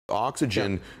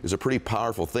oxygen is a pretty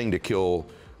powerful thing to kill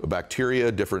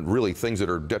bacteria, different really things that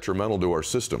are detrimental to our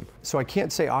system. So I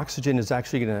can't say oxygen is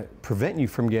actually going to prevent you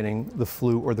from getting the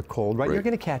flu or the cold, right? You're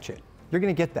going to catch it. You're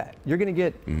going to get that. You're going to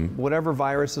get whatever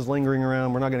virus is lingering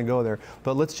around. We're not going to go there.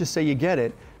 But let's just say you get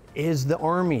it. Is the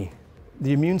Army,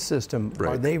 the immune system,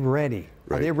 are they ready?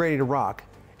 Are they ready to rock?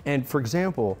 And for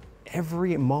example,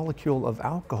 every molecule of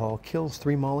alcohol kills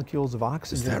 3 molecules of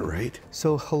oxygen. Is that right?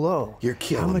 So hello. You're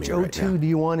killing How much me right O2 now. do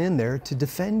you want in there to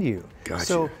defend you? Gotcha.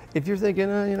 So if you're thinking,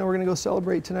 you know, we're going to go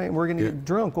celebrate tonight and we're going to get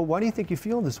drunk, well, why do you think you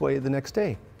feel this way the next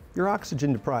day? You're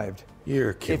oxygen deprived.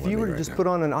 You're killing me. If you were to just put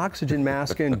on an oxygen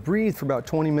mask and breathe for about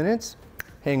 20 minutes,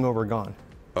 hangover gone.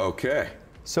 Okay.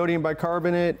 Sodium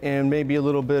bicarbonate and maybe a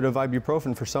little bit of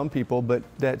ibuprofen for some people, but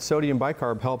that sodium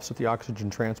bicarb helps with the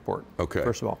oxygen transport,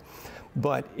 first of all.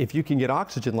 But if you can get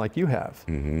oxygen like you have,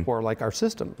 or like our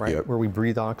system, right, where we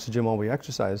breathe oxygen while we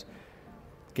exercise,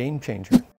 game changer.